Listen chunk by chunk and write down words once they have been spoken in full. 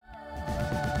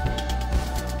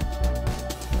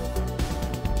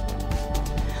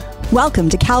Welcome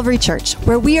to Calvary Church,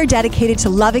 where we are dedicated to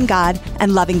loving God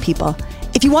and loving people.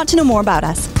 If you want to know more about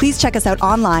us, please check us out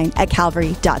online at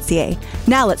calvary.ca.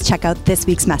 Now let's check out this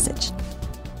week's message.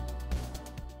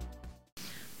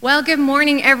 Well, good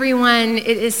morning, everyone.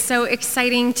 It is so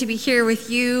exciting to be here with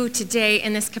you today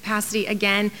in this capacity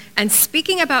again and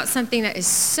speaking about something that is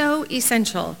so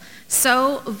essential,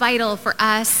 so vital for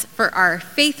us, for our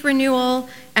faith renewal,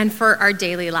 and for our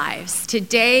daily lives.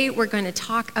 Today, we're going to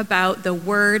talk about the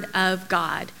Word of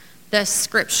God, the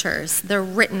Scriptures, the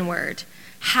written Word.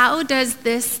 How does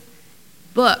this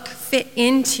book fit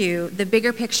into the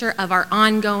bigger picture of our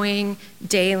ongoing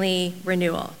daily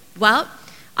renewal? Well,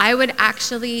 I would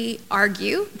actually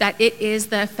argue that it is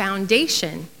the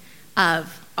foundation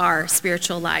of our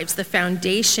spiritual lives, the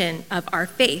foundation of our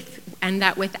faith, and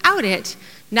that without it,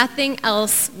 nothing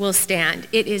else will stand.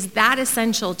 It is that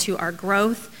essential to our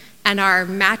growth and our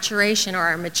maturation or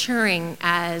our maturing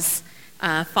as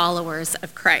followers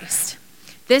of Christ.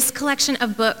 This collection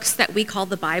of books that we call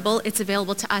the Bible, it's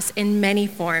available to us in many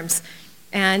forms.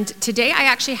 And today I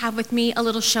actually have with me a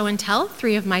little show and tell,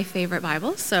 3 of my favorite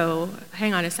Bibles, so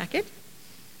hang on a second.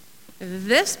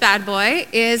 This bad boy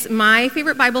is my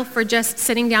favorite Bible for just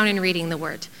sitting down and reading the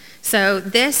Word. So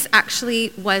this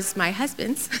actually was my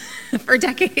husband's for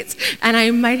decades, and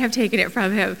I might have taken it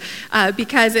from him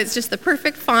because it's just the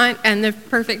perfect font and the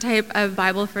perfect type of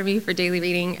Bible for me for daily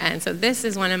reading, and so this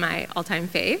is one of my all-time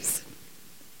faves.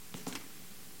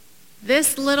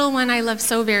 This little one I love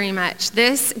so very much.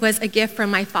 This was a gift from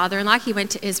my father-in-law. He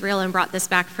went to Israel and brought this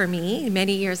back for me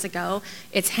many years ago.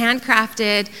 It's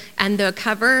handcrafted, and the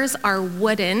covers are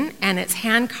wooden, and it's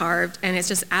hand-carved, and it's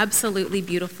just absolutely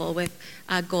beautiful with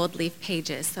gold leaf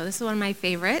pages. So this is one of my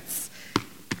favorites.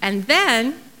 And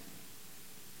then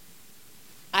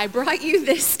I brought you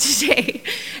this today,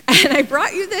 and I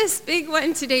brought you this big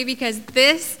one today because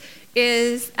this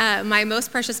is my most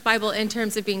precious Bible in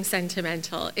terms of being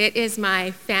sentimental. It is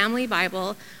my family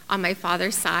Bible on my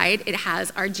father's side. It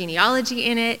has our genealogy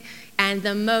in it and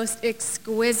the most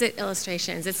exquisite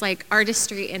illustrations. It's like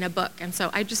artistry in a book. And so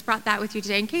I just brought that with you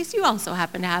today in case you also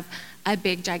happen to have a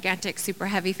big, gigantic, super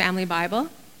heavy family Bible.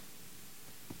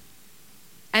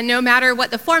 And no matter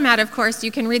what the format, of course,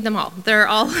 you can read them all. They're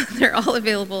all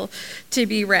available to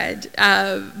be read.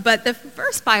 But the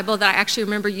first Bible that I actually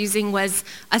remember using was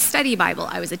a study Bible.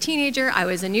 I was a teenager, I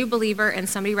was a new believer, and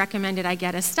somebody recommended I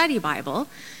get a study Bible.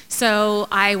 So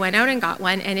I went out and got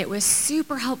one, and it was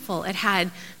super helpful. It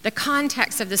had the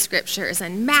context of the Scriptures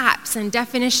and maps and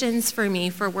definitions for me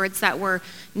for words that were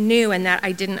new and that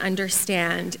I didn't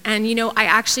understand. And you know, I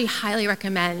actually highly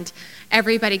recommend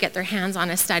everybody get their hands on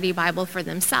a study Bible for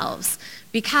themselves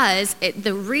because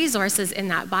the resources in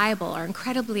that Bible are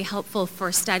incredibly helpful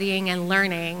for studying and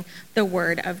learning the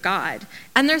Word of God.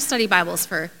 And there's study Bibles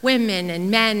for women and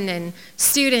men and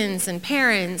students and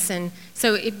parents. And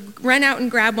so run out and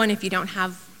grab one if you don't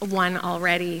have one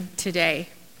already today.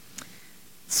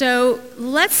 So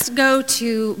let's go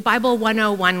to Bible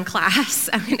 101 class.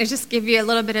 I'm going to just give you a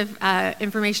little bit of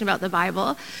information about the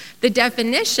Bible. The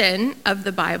definition of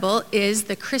the Bible is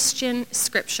the Christian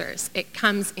Scriptures. It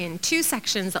comes in 2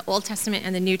 sections, the Old Testament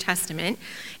and the New Testament.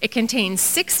 It contains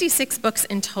 66 books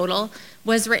in total,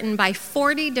 was written by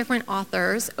 40 different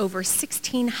authors over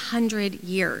 1,600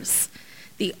 years.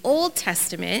 The Old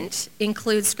Testament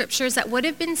includes scriptures that would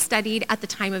have been studied at the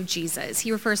time of Jesus.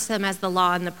 He refers to them as the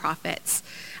law and the prophets.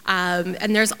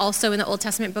 And there's also in the Old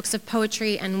Testament books of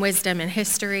poetry and wisdom and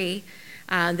history.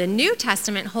 The New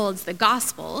Testament holds the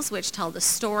Gospels, which tell the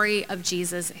story of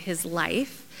Jesus, his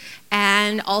life,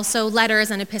 and also letters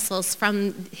and epistles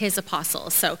from his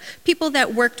apostles. So people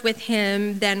that worked with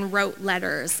him then wrote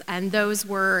letters, and those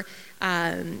were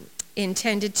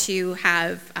intended to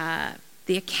have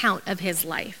the account of his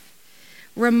life.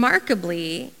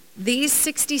 Remarkably, these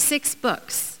 66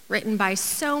 books, written by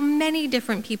so many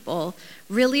different people,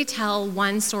 really tell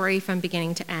one story from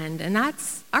beginning to end, and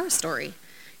that's our story.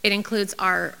 It includes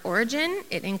our origin,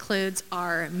 it includes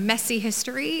our messy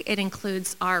history, it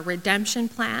includes our redemption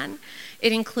plan,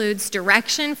 it includes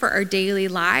direction for our daily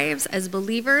lives as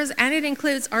believers, and it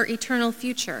includes our eternal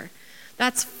future.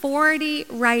 That's 40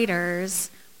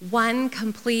 writers, one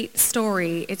complete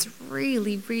story. It's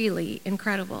really, really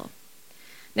incredible.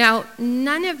 Now,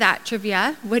 none of that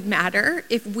trivia would matter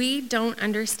if we don't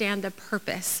understand the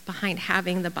purpose behind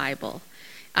having the Bible.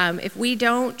 If we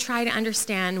don't try to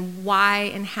understand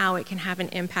why and how it can have an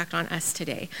impact on us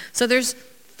today. So there's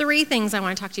 3 things I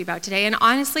want to talk to you about today. And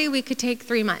honestly, we could take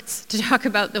 3 months to talk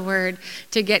about the Word,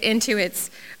 to get into its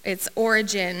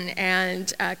origin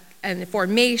and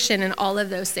formation and all of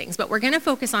those things. But we're going to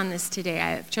focus on this today.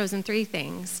 I have chosen 3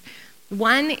 things.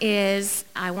 One is,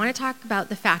 I want to talk about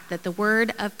the fact that the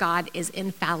Word of God is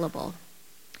infallible.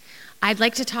 I'd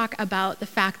like to talk about the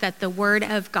fact that the Word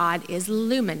of God is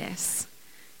luminous.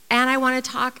 And I want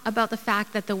to talk about the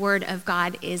fact that the Word of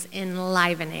God is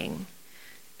enlivening.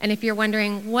 And if you're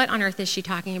wondering, what on earth is she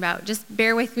talking about? Just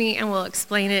bear with me and we'll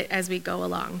explain it as we go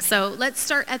along. So let's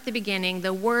start at the beginning.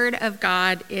 The Word of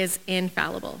God is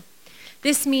infallible.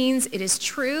 This means it is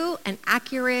true and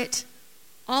accurate,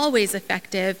 always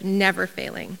effective, never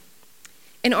failing.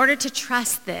 In order to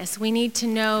trust this, we need to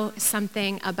know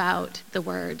something about the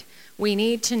Word. We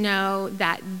need to know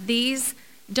that these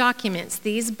documents,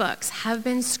 these books, have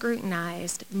been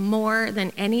scrutinized more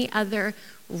than any other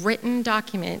written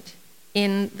document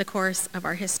in the course of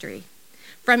our history.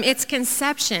 From its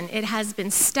conception, it has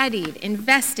been studied,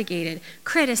 investigated,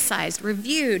 criticized,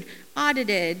 reviewed,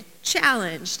 audited,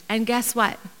 challenged, and guess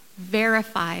what?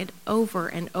 Verified over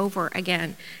and over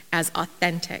again as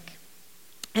authentic.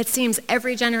 It seems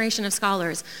every generation of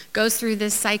scholars goes through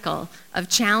this cycle of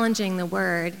challenging the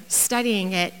Word,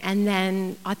 studying it, and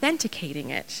then authenticating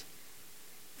it.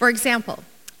 For example,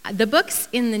 the books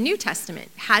in the New Testament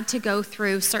had to go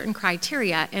through certain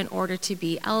criteria in order to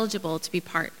be eligible to be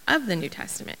part of the New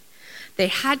Testament. They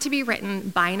had to be written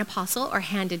by an apostle or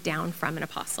handed down from an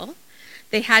apostle.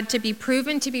 They had to be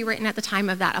proven to be written at the time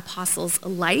of that apostle's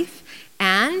life,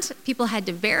 and people had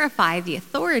to verify the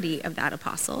authority of that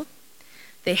apostle.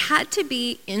 They had to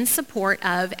be in support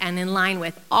of and in line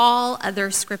with all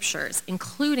other scriptures,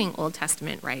 including Old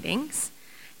Testament writings.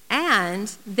 And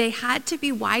they had to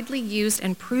be widely used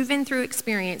and proven through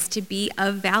experience to be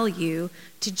of value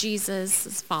to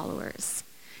Jesus' followers.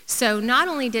 So not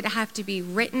only did it have to be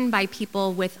written by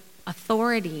people with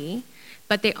authority,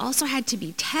 but they also had to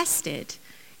be tested.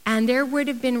 And there would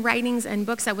have been writings and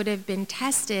books that would have been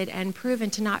tested and proven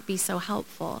to not be so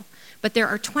helpful. But there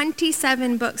are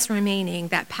 27 books remaining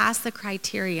that pass the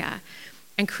criteria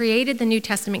and created the New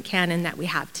Testament canon that we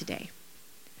have today.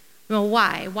 Well,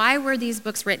 why? Why were these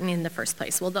books written in the first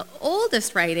place? Well, the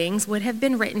oldest writings would have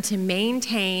been written to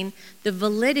maintain the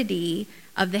validity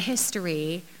of the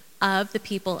history of the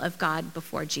people of God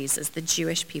before Jesus, the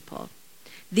Jewish people.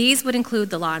 These would include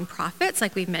the law and prophets,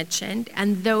 like we've mentioned,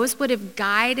 and those would have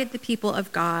guided the people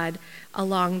of God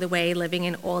along the way living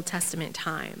in Old Testament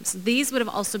times. These would have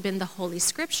also been the Holy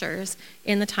Scriptures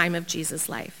in the time of Jesus'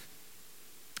 life.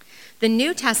 The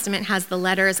New Testament has the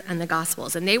letters and the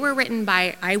Gospels, and they were written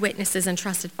by eyewitnesses and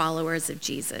trusted followers of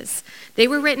Jesus. They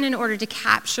were written in order to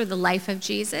capture the life of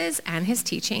Jesus and his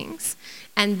teachings,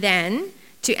 and then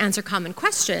to answer common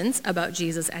questions about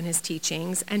Jesus and his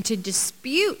teachings, and to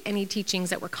dispute any teachings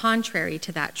that were contrary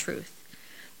to that truth.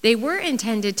 They were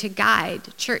intended to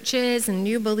guide churches and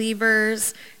new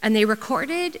believers, and they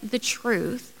recorded the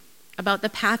truth about the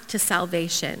path to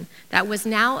salvation that was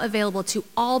now available to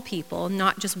all people,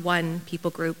 not just one people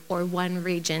group or one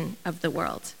region of the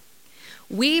world.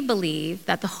 We believe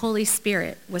that the Holy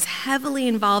Spirit was heavily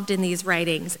involved in these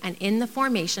writings and in the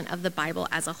formation of the Bible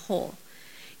as a whole.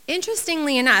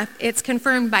 Interestingly enough, it's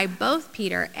confirmed by both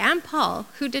Peter and Paul,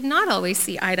 who did not always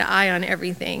see eye to eye on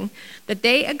everything, that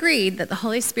they agreed that the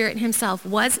Holy Spirit himself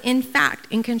was in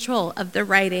fact in control of the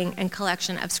writing and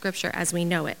collection of Scripture as we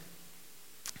know it.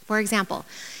 For example,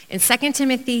 in 2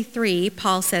 Timothy 3,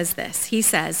 Paul says this. He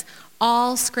says,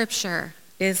 "All Scripture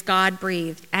is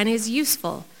God-breathed and is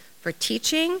useful for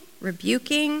teaching,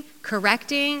 rebuking,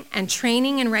 correcting, and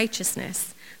training in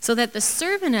righteousness, so that the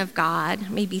servant of God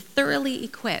may be thoroughly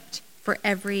equipped for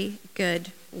every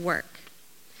good work."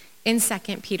 In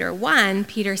 2 Peter 1,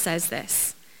 Peter says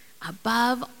this,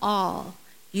 "Above all,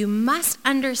 you must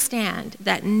understand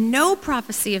that no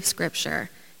prophecy of Scripture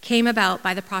came about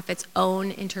by the prophet's own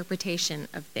interpretation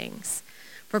of things.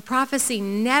 For prophecy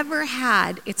never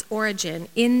had its origin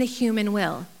in the human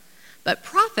will, but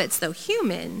prophets, though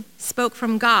human, spoke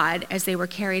from God as they were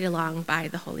carried along by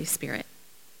the Holy Spirit."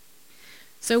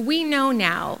 So we know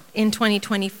now in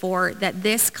 2024 that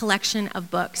this collection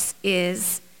of books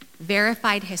is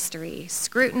verified history,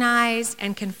 scrutinized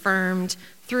and confirmed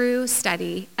through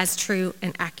study as true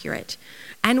and accurate.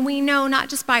 And we know not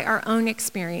just by our own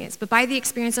experience, but by the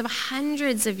experience of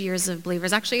hundreds of years of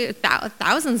believers, actually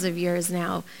thousands of years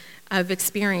now of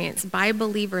experience by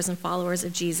believers and followers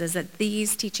of Jesus, that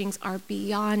these teachings are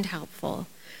beyond helpful.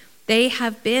 They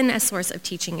have been a source of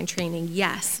teaching and training,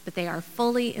 yes, but they are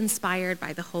fully inspired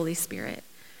by the Holy Spirit.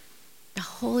 The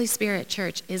Holy Spirit,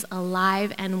 church, is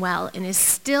alive and well and is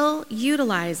still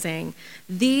utilizing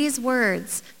these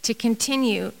words to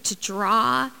continue to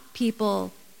draw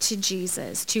people to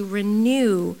Jesus, to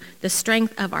renew the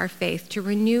strength of our faith, to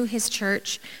renew his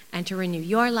church, and to renew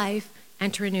your life,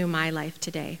 and to renew my life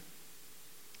today.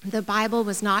 The Bible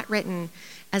was not written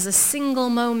as a single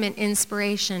moment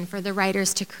inspiration for the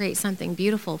writers to create something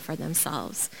beautiful for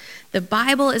themselves. The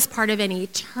Bible is part of an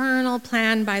eternal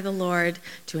plan by the Lord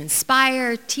to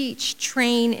inspire, teach,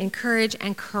 train, encourage,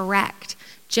 and correct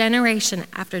generation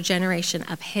after generation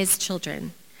of his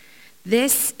children.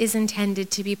 This is intended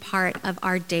to be part of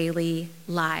our daily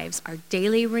lives, our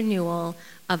daily renewal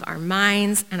of our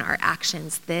minds and our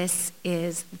actions. This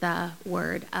is the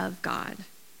Word of God.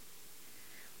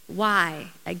 Why?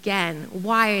 Again,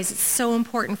 why is it so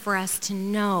important for us to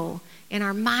know in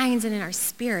our minds and in our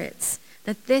spirits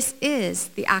that this is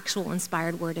the actual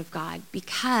inspired Word of God?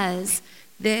 Because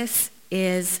this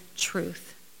is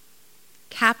truth.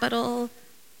 Capital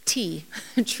T,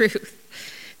 truth.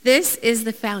 This is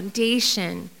the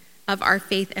foundation of our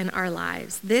faith and our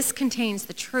lives. This contains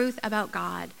the truth about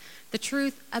God, the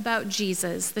truth about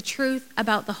Jesus, the truth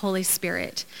about the Holy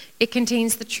Spirit. It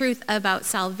contains the truth about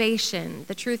salvation,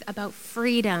 the truth about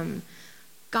freedom,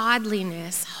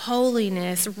 godliness,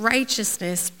 holiness,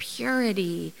 righteousness,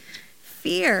 purity,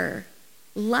 fear,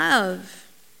 love.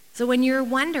 So when you're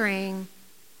wondering,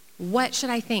 what should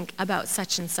I think about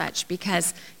such and such?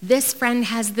 Because this friend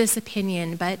has this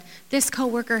opinion, but this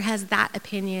coworker has that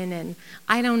opinion, and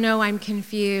I don't know, I'm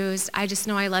confused. I just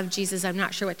know I love Jesus. I'm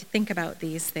not sure what to think about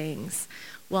these things.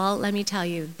 Well, let me tell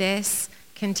you, this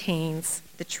contains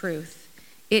the truth.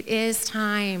 It is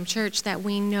time, church, that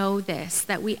we know this,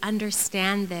 that we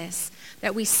understand this,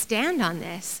 that we stand on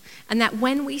this, and that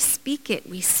when we speak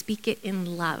it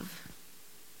in love.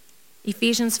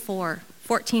 Ephesians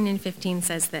 4:14 and 15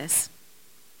 says this.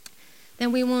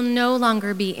 Then we will no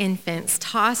longer be infants,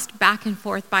 tossed back and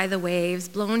forth by the waves,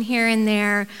 blown here and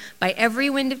there by every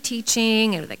wind of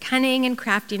teaching and the cunning and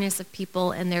craftiness of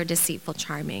people and their deceitful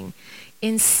charming.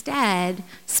 Instead,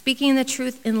 speaking the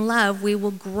truth in love, we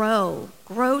will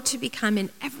grow to become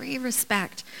in every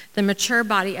respect the mature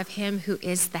body of him who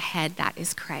is the head, that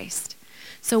is Christ.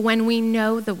 So when we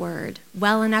know the word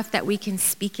well enough that we can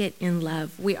speak it in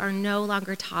love, we are no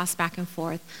longer tossed back and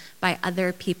forth by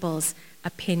other people's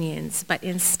opinions, but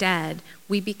instead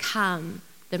we become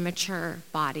the mature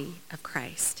body of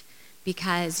Christ.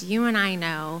 Because you and I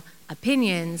know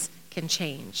opinions can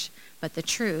change, but the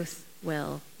truth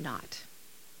will not.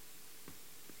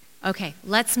 Okay,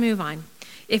 let's move on.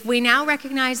 If we now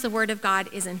recognize the Word of God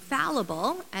is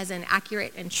infallible, as in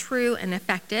accurate and true and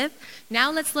effective, now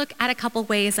let's look at a couple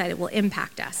ways that it will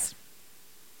impact us.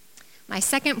 My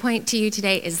second point to you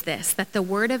today is this, that the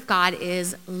Word of God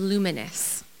is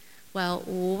luminous. Well,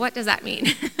 what does that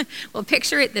mean? Well,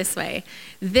 picture it this way.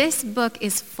 This book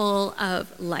is full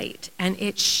of light, and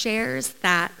it shares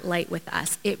that light with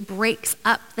us. It breaks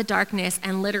up the darkness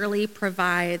and literally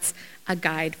provides a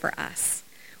guide for us.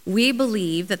 We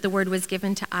believe that the word was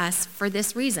given to us for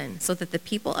this reason, so that the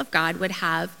people of God would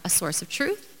have a source of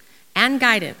truth and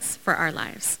guidance for our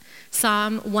lives.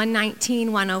 Psalm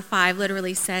 119, 105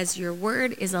 literally says, "Your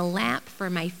word is a lamp for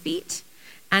my feet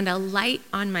and a light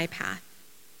on my path."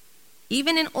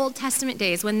 Even in Old Testament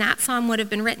days, when that psalm would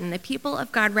have been written, the people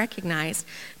of God recognized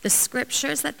the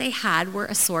scriptures that they had were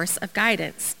a source of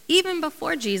guidance. Even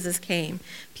before Jesus came,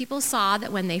 people saw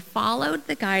that when they followed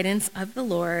the guidance of the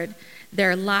Lord,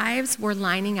 their lives were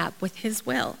lining up with his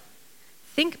will.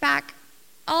 Think back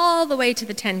all the way to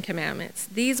the 10 Commandments.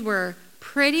 These were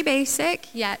pretty basic,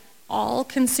 yet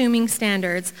all-consuming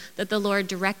standards that the Lord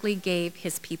directly gave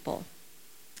his people.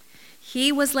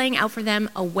 He was laying out for them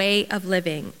a way of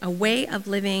living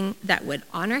that would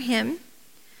honor him,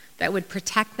 that would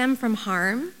protect them from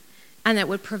harm, and that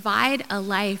would provide a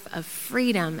life of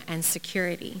freedom and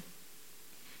security.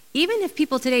 Even if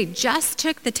people today just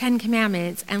took the 10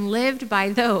 Commandments and lived by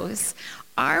those,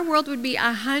 our world would be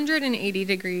 180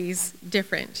 degrees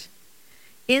different.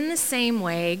 In the same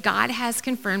way, God has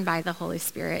confirmed by the Holy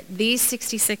Spirit these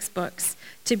 66 books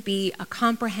to be a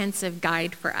comprehensive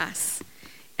guide for us.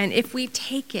 And if we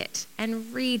take it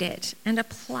and read it and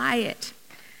apply it,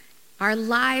 our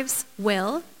lives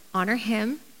will honor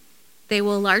him. They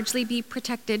will largely be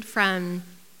protected from,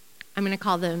 I'm going to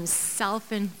call them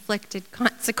self-inflicted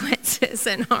consequences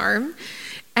and harm,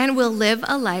 and will live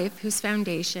a life whose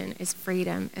foundation is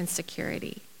freedom and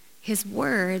security. His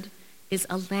word is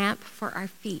a lamp for our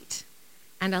feet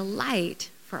and a light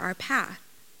for our path.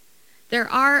 There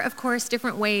are, of course,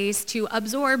 different ways to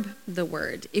absorb the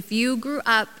word. If you grew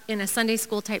up in a Sunday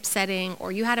school type setting,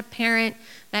 or you had a parent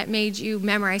that made you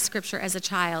memorize scripture as a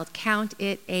child, count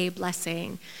it a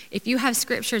blessing. If you have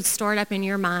scripture stored up in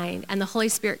your mind and the Holy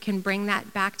Spirit can bring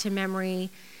that back to memory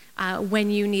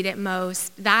when you need it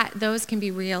most, those can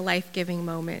be real life-giving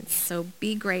moments. So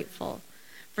be grateful.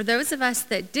 For those of us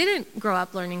that didn't grow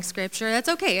up learning scripture, that's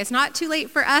okay. It's not too late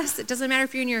for us. It doesn't matter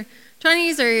if you're in your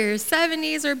 20s or your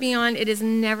 70s or beyond. It is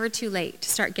never too late to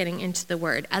start getting into the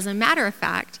Word. As a matter of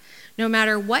fact, no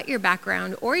matter what your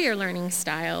background or your learning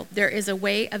style, there is a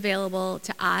way available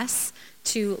to us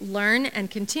to learn and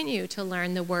continue to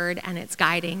learn the Word and its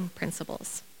guiding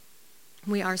principles.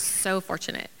 We are so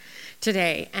fortunate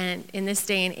today and in this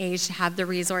day and age to have the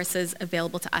resources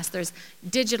available to us. There's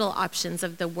digital options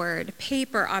of the Word,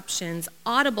 paper options,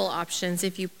 audible options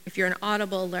if you're an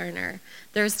audible learner.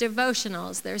 There's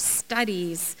devotionals, there's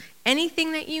studies,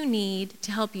 anything that you need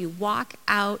to help you walk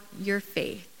out your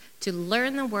faith, to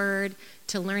learn the Word,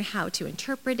 to learn how to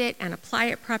interpret it and apply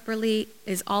it properly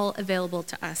is all available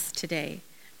to us today.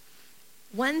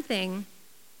 One thing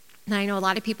that I know a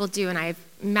lot of people do, and I have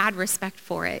mad respect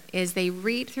for it, is they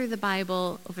read through the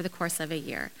Bible over the course of a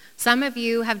year. Some of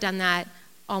you have done that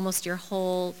almost your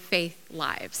whole faith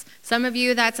lives. Some of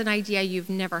you, that's an idea you've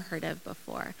never heard of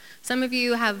before. Some of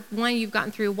you you've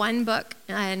gotten through one book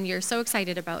and you're so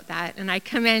excited about that, and I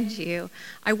commend you.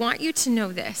 I want you to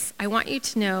know this. I want you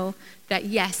to know that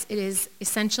yes, it is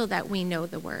essential that we know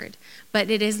the Word, but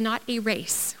it is not a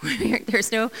race.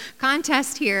 There's no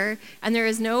contest here, and there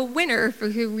is no winner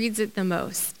for who reads it the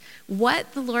most.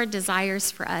 What the Lord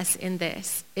desires for us in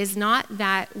this is not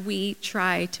that we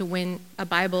try to win a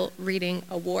Bible reading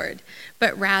award,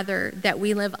 but rather that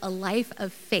we live a life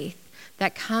of faith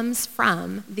that comes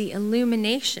from the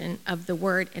illumination of the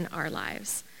Word in our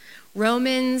lives.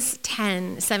 Romans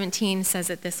 10:17 says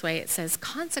it this way. It says,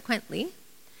 "Consequently,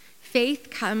 faith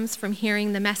comes from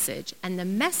hearing the message, and the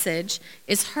message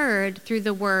is heard through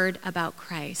the word about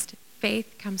Christ."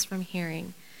 Faith comes from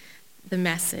hearing the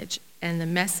message, and the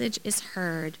message is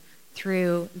heard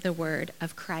through the word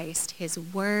of Christ. His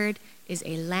word is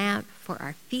a lamp for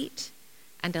our feet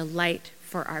and a light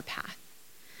for our path.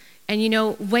 And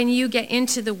when you get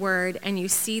into the word and you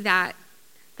see that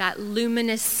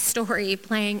luminous story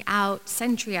playing out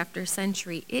century after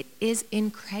century, it is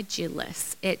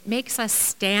incredulous. It makes us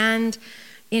stand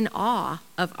in awe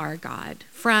of our God.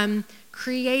 From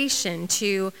creation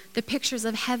to the pictures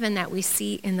of heaven that we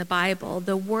see in the Bible,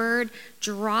 the Word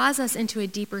draws us into a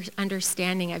deeper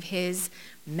understanding of His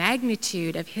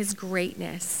magnitude, of His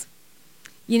greatness.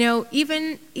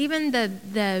 Even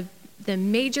the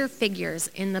major figures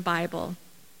in the Bible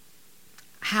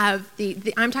have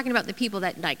I'm talking about the people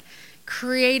that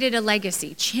created a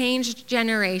legacy, changed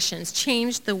generations,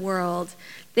 changed the world.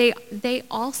 They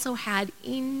also had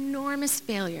enormous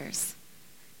failures.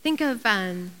 Think of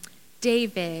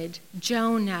David,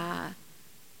 Jonah,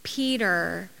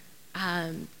 Peter,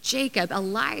 Jacob,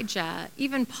 Elijah,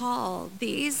 even Paul.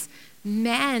 These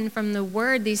men from the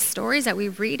Word, these stories that we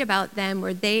read about them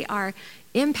where they are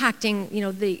impacting,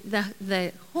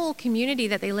 the whole community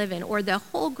that they live in or the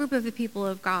whole group of the people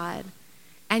of God.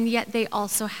 And yet they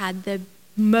also had the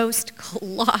most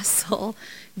colossal,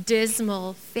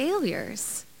 dismal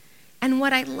failures. And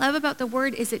what I love about the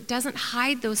Word is it doesn't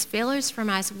hide those failures from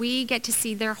us. We get to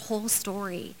see their whole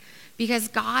story because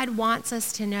God wants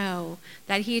us to know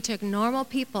that He took normal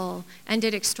people and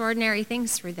did extraordinary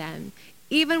things for them.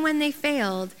 Even when they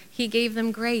failed, He gave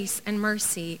them grace and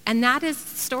mercy. And that is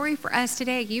the story for us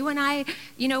today. You and I,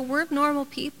 we're normal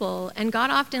people, and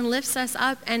God often lifts us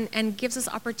up and gives us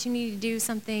opportunity to do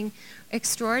something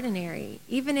extraordinary,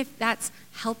 even if that's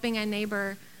helping a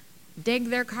neighbor dig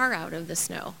their car out of the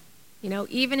snow.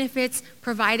 Even if it's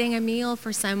providing a meal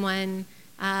for someone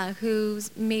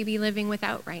who's maybe living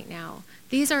without right now.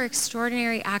 These are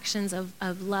extraordinary actions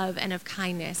of love and of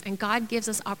kindness, and God gives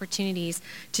us opportunities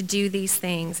to do these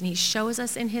things, and He shows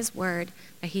us in His Word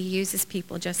that He uses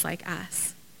people just like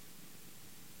us.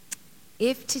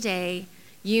 If today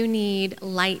you need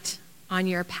light on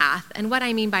your path, and what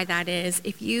I mean by that is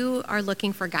if you are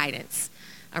looking for guidance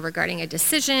regarding a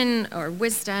decision or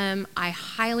wisdom, I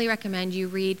highly recommend you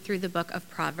read through the book of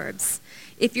Proverbs.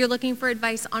 If you're looking for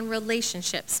advice on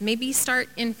relationships, maybe start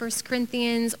in 1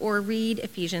 Corinthians or read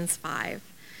Ephesians 5.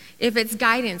 If it's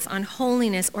guidance on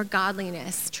holiness or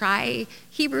godliness, try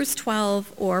Hebrews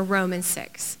 12 or Romans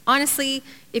 6. Honestly,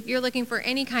 if you're looking for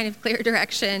any kind of clear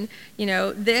direction,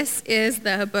 this is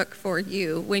the book for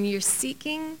you. When you're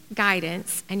seeking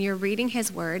guidance and you're reading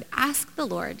His Word, ask the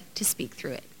Lord to speak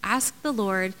through it. Ask the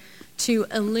Lord to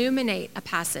illuminate a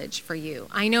passage for you.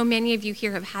 I know many of you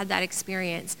here have had that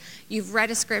experience. You've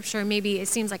read a scripture, maybe it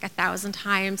seems like 1,000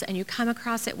 times, and you come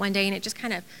across it one day and it just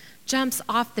kind of jumps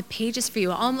off the pages for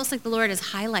you, almost like the Lord has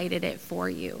highlighted it for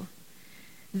you.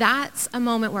 That's a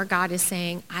moment where God is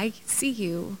saying, I see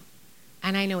you,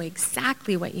 and I know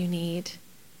exactly what you need,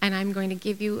 and I'm going to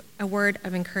give you a word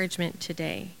of encouragement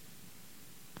today.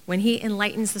 When he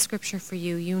enlightens the scripture for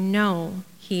you, you know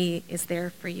he is there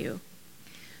for you.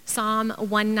 Psalm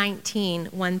 119,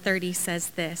 130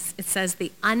 says this. It says,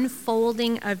 the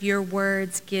unfolding of your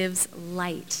words gives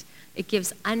light. It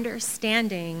gives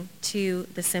understanding to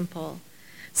the simple.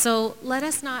 So let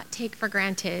us not take for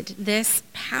granted this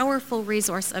powerful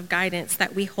resource of guidance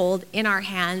that we hold in our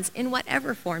hands in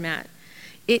whatever format.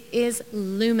 It is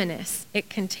luminous. It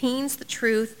contains the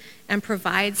truth and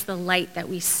provides the light that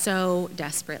we so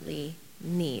desperately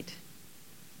need.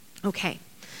 Okay,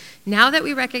 now that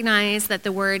we recognize that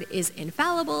the word is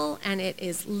infallible and it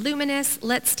is luminous,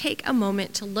 let's take a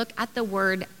moment to look at the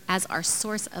word as our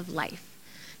source of life.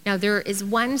 Now, there is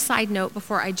one side note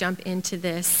before I jump into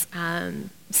this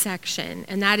section,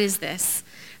 and that is this.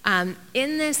 In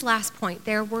this last point,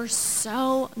 there were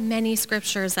so many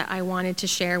scriptures that I wanted to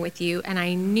share with you, and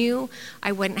I knew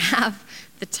I wouldn't have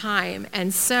the time.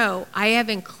 And so I have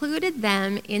included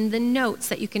them in the notes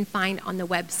that you can find on the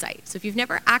website. So if you've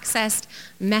never accessed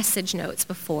message notes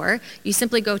before, you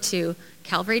simply go to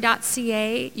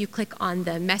calvary.ca, you click on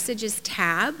the Messages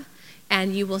tab,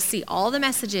 and you will see all the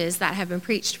messages that have been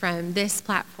preached from this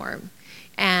platform.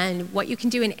 And what you can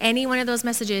do in any one of those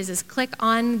messages is click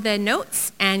on the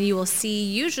notes, and you will see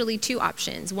usually two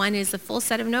options. One is the full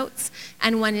set of notes,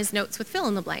 and one is notes with fill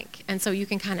in the blank. And so you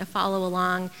can kind of follow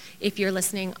along if you're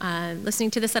listening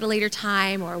to this at a later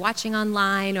time, or watching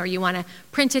online, or you want to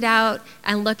print it out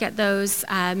and look at those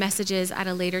messages at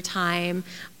a later time.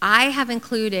 I have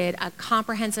included a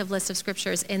comprehensive list of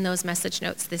scriptures in those message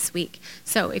notes this week.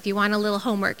 So if you want a little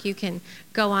homework, you can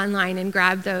go online and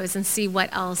grab those and see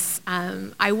what else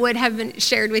I would have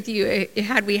shared with you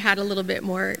had we had a little bit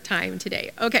more time today.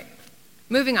 Okay,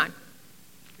 moving on.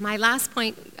 My last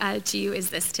point to you is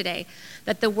this today,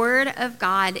 that the Word of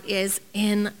God is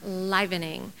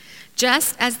enlivening.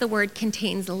 Just as the Word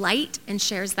contains light and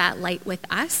shares that light with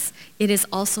us, it is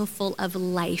also full of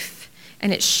life.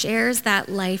 And it shares that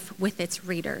life with its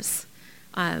readers.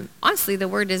 Honestly, the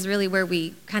Word is really where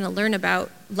we kind of learn about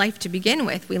life to begin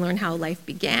with. We learn how life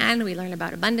began. We learn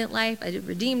about abundant life, a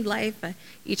redeemed life,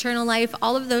 eternal life.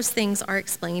 All of those things are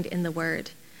explained in the Word.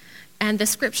 And the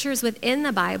scriptures within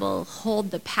the Bible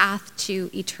hold the path to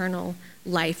eternal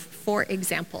life. For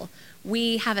example,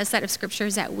 we have a set of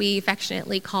scriptures that we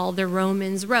affectionately call the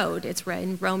Romans Road. It's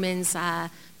in Romans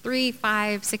 3,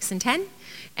 5, 6, and 10.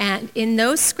 And in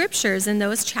those scriptures, in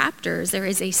those chapters, there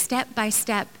is a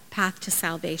step-by-step path to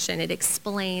salvation. It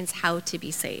explains how to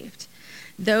be saved.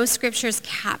 Those scriptures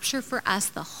capture for us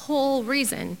the whole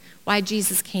reason why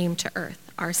Jesus came to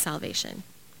earth, our salvation.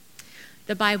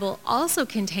 The Bible also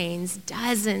contains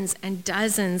dozens and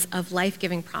dozens of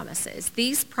life-giving promises.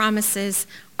 These promises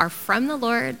are from the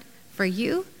Lord for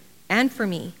you and for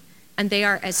me, and they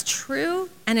are as true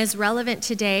and as relevant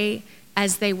today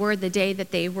as they were the day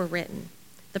that they were written.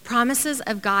 The promises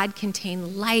of God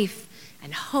contain life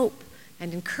and hope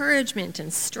and encouragement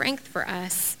and strength for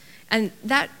us. And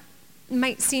that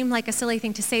might seem like a silly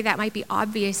thing to say, that might be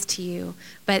obvious to you,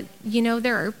 but you know,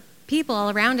 there are people all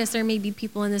around us, there may be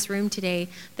people in this room today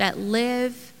that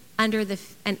live under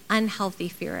an unhealthy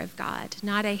fear of God,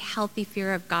 not a healthy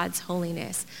fear of God's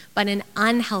holiness, but an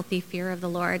unhealthy fear of the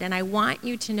Lord. And I want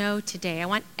you to know today, I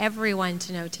want everyone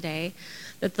to know today,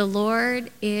 that the Lord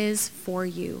is for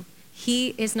you. He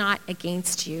is not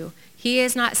against you. He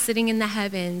is not sitting in the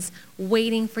heavens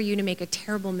waiting for you to make a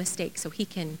terrible mistake so he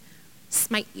can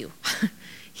smite you.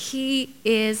 He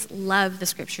is love, the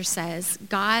scripture says.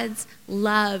 God's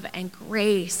love and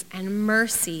grace and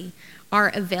mercy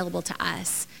are available to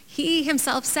us. He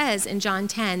himself says in John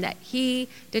 10 that he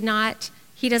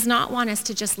does not want us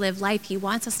to just live life. He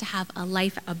wants us to have a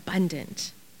life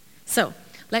abundant. So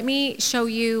let me show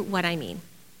you what I mean.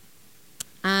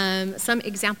 Some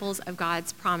examples of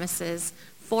God's promises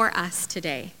for us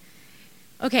today.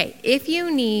 Okay, if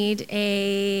you need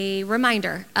a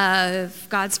reminder of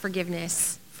God's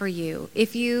forgiveness for you,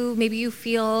 maybe you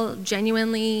feel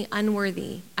genuinely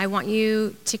unworthy, I want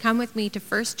you to come with me to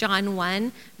 1 John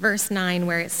 1, verse 9,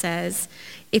 where it says,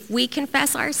 "If we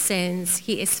confess our sins,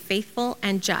 he is faithful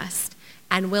and just,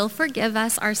 and will forgive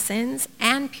us our sins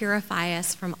and purify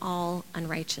us from all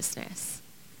unrighteousness."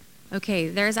 Okay,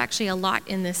 there's actually a lot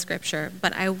in this scripture,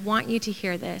 but I want you to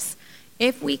hear this.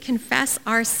 If we confess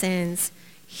our sins,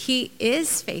 he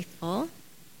is faithful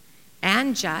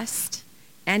and just,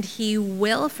 and he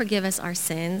will forgive us our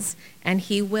sins, and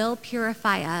he will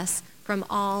purify us from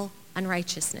all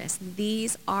unrighteousness.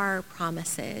 These are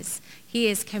promises. He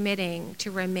is committing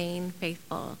to remain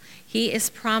faithful. He is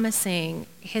promising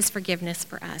his forgiveness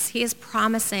for us. He is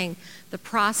promising the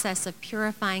process of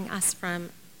purifying us from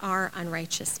our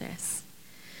unrighteousness.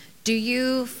 Do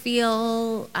you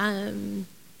feel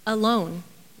alone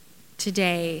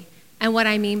today? And what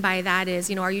I mean by that is,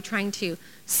 are you trying to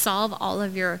solve all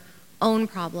of your own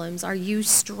problems? Are you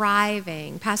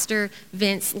striving? Pastor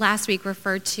Vince last week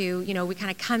referred to, we kind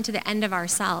of come to the end of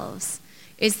ourselves.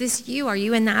 Is this you? Are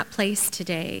you in that place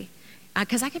today?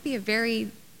 Because that could be a very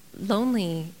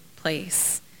lonely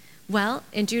place. Well,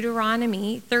 in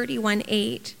Deuteronomy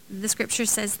 31:8, the scripture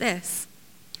says this: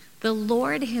 the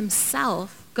Lord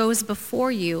himself goes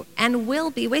before you and will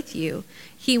be with you.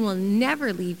 He will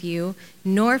never leave you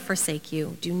nor forsake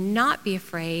you. Do not be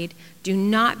afraid. Do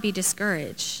not be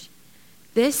discouraged.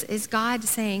 This is God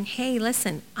saying, hey,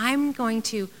 listen, I'm going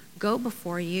to go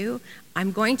before you.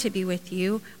 I'm going to be with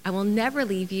you. I will never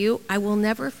leave you. I will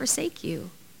never forsake you.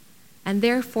 And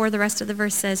therefore, the rest of the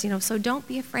verse says, so don't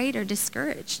be afraid or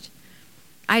discouraged.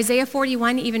 Isaiah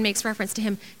 41 even makes reference to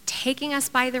him taking us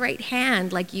by the right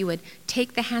hand, like you would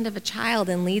take the hand of a child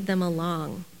and lead them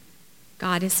along.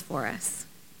 God is for us.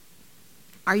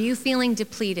 Are you feeling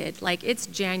depleted? Like it's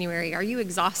January. Are you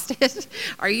exhausted?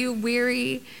 Are you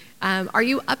weary? Are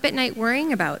you up at night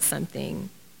worrying about something?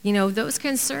 Those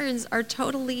concerns are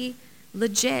totally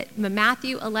legit.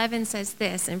 Matthew 11 says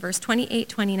this in verse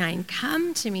 28-29,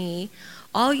 come to me,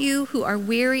 all you who are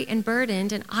weary and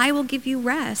burdened, and I will give you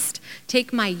rest.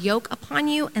 Take my yoke upon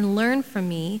you and learn from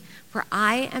me, for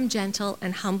I am gentle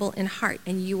and humble in heart,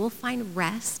 and you will find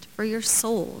rest for your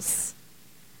souls.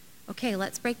 Okay,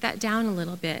 let's break that down a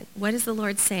little bit. What is the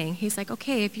Lord saying? He's like,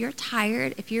 okay, if you're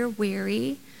tired, if you're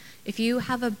weary, if you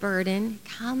have a burden,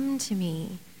 come to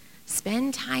me.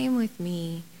 Spend time with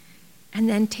me. And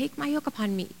then take my yoke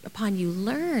upon you.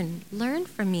 Learn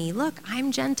from me. Look,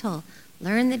 I'm gentle.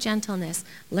 Learn the gentleness.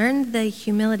 Learn the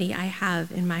humility I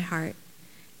have in my heart.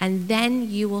 And then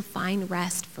you will find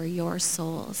rest for your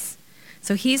souls.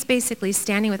 So he's basically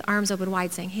standing with arms open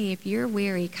wide saying, hey, if you're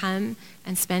weary, come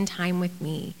and spend time with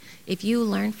me. If you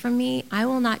learn from me, I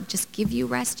will not just give you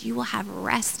rest. You will have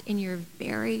rest in your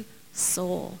very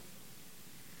soul.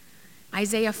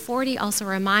 Isaiah 40 also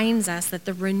reminds us that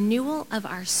the renewal of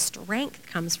our strength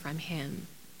comes from him.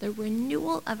 The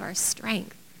renewal of our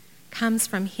strength comes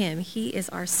from him. He is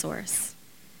our source.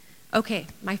 Okay,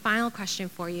 my final question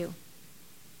for you.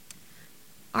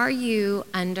 Are you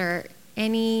under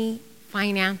any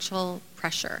financial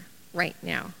pressure right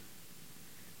now?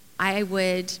 It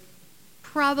would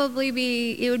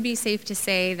be safe to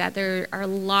say that there are a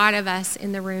lot of us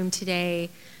in the room today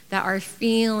that are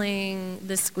feeling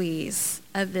the squeeze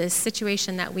of this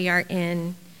situation that we are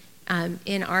in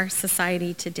our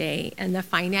society today. And the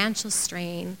financial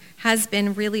strain has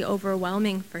been really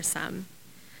overwhelming for some.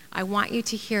 I want you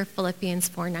to hear Philippians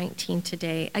 4:19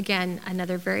 today. Again,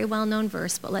 another very well-known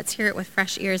verse, but let's hear it with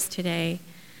fresh ears today.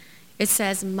 It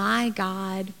says, my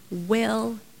God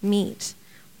will meet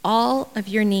all of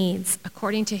your needs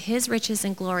according to his riches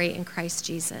and glory in Christ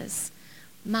Jesus.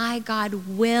 My God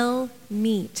will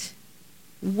meet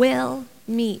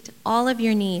all of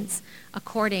your needs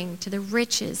according to the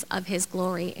riches of his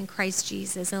glory in Christ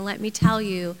Jesus. And let me tell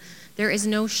you, there is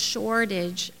no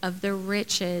shortage of the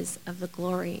riches of the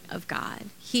glory of God.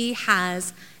 He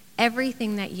has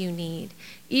everything that you need,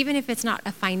 even if it's not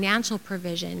a financial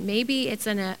provision. Maybe it's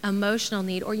an emotional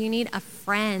need, or you need a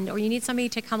friend, or you need somebody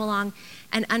to come along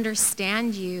and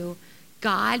understand you.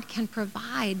 God can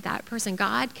provide that person.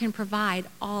 God can provide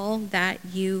all that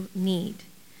you need.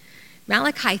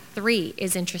 Malachi 3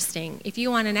 is interesting. If you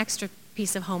want an extra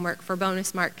piece of homework for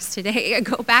bonus marks today,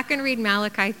 go back and read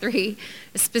Malachi 3,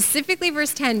 specifically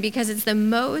verse 10, because it's the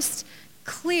most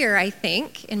clear, I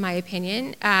think, in my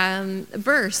opinion,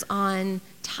 verse on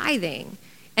tithing.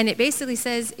 And it basically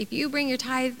says, if you bring your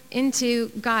tithe into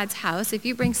God's house, if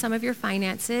you bring some of your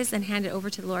finances and hand it over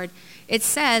to the Lord, it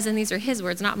says, and these are his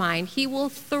words, not mine, he will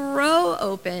throw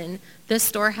open the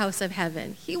storehouse of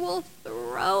heaven. He will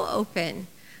throw open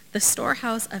the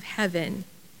storehouse of heaven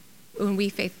when we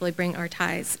faithfully bring our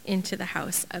tithes into the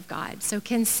house of God. So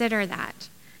consider that.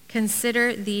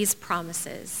 Consider these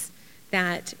promises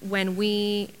that when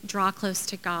we draw close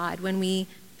to God, when we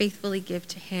faithfully give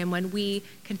to him, when we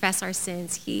confess our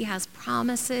sins, he has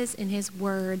promises in his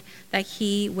word that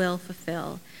he will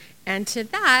fulfill. And to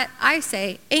that, I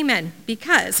say amen,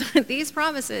 because these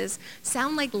promises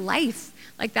sound like life,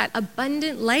 like that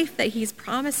abundant life that he's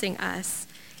promising us.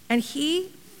 And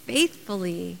he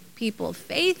faithfully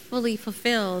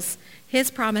fulfills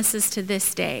his promises to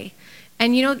this day.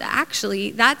 And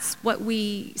actually, that's what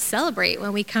we celebrate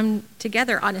when we come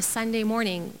together on a Sunday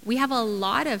morning. We have a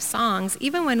lot of songs,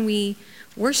 even when we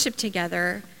worship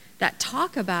together, that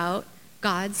talk about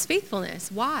God's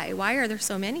faithfulness. Why? Why are there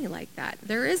so many like that?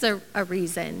 There is a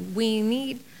reason. We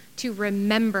need to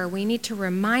remember, we need to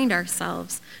remind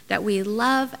ourselves that we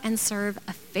love and serve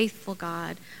a faithful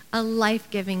God, a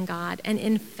life-giving God, an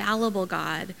infallible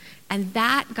God, and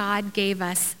that God gave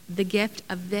us the gift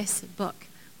of this book,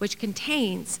 which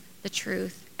contains the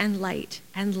truth and light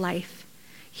and life.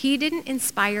 He didn't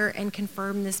inspire and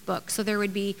confirm this book so there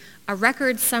would be a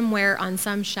record somewhere on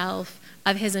some shelf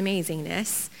of his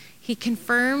amazingness. He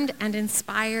confirmed and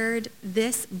inspired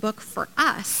this book for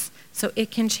us so it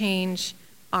can change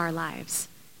our lives.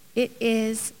 It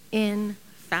is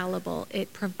infallible.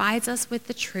 It provides us with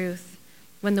the truth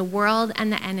when the world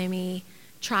and the enemy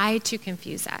try to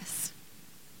confuse us.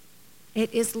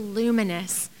 It is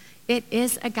luminous. It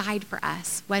is a guide for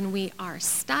us when we are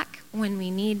stuck, when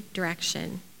we need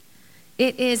direction.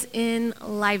 It is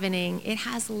enlivening. It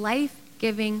has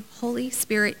life-giving Holy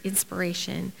Spirit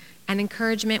inspiration and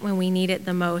encouragement when we need it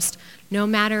the most, no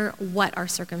matter what our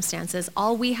circumstances.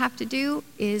 All we have to do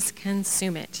is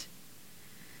consume it.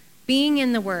 Being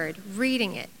in the Word,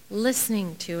 reading it,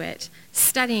 listening to it,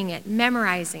 studying it,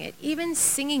 memorizing it, even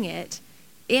singing it,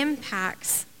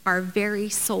 impacts our very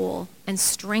soul and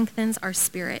strengthens our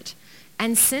spirit.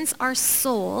 And since our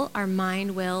soul, our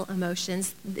mind, will,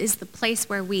 emotions, is the place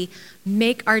where we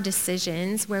make our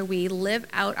decisions, where we live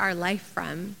out our life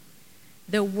from,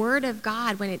 the Word of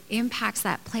God, when it impacts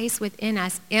that place within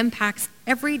us, impacts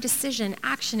every decision,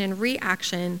 action, and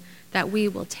reaction that we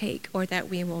will take or that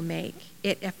we will make.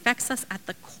 It affects us at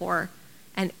the core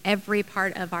and every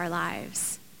part of our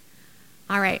lives.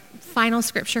 All right, final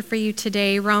scripture for you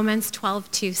today. Romans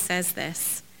 12:2 says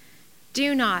this: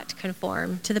 "Do not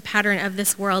conform to the pattern of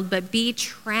this world, but be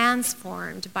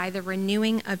transformed by the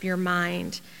renewing of your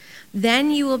mind.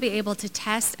 Then you will be able to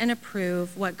test and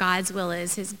approve what God's will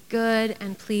is, his good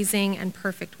and pleasing and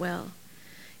perfect will."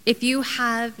 If you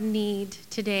have need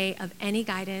today of any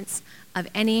guidance, of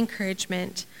any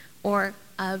encouragement, or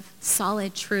of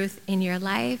solid truth in your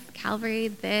life, Calvary,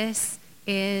 this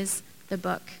is the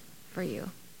book for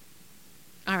you.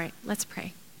 All right, let's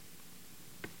pray.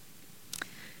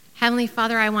 Heavenly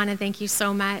Father, I want to thank you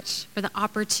so much for the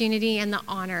opportunity and the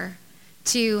honor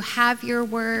to have your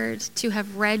word, to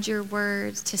have read your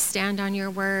word, to stand on your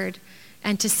word,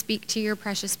 and to speak to your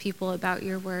precious people about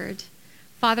your word.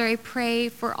 Father, I pray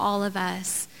for all of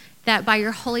us that by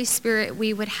your Holy Spirit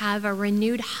we would have a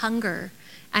renewed hunger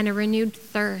and a renewed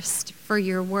thirst for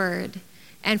your word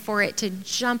and for it to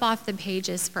jump off the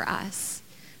pages for us.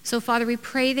 So, Father, we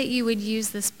pray that you would use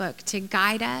this book to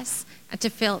guide us and to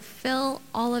fill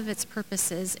all of its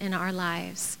purposes in our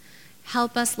lives.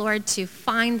 Help us, Lord, to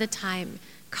find the time,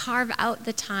 carve out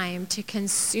the time to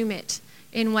consume it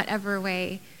in whatever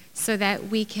way so that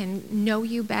we can know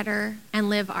you better and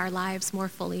live our lives more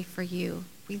fully for you.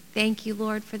 We thank you,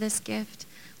 Lord, for this gift.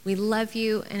 We love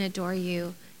you and adore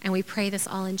you, and we pray this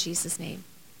all in Jesus' name.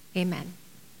 Amen.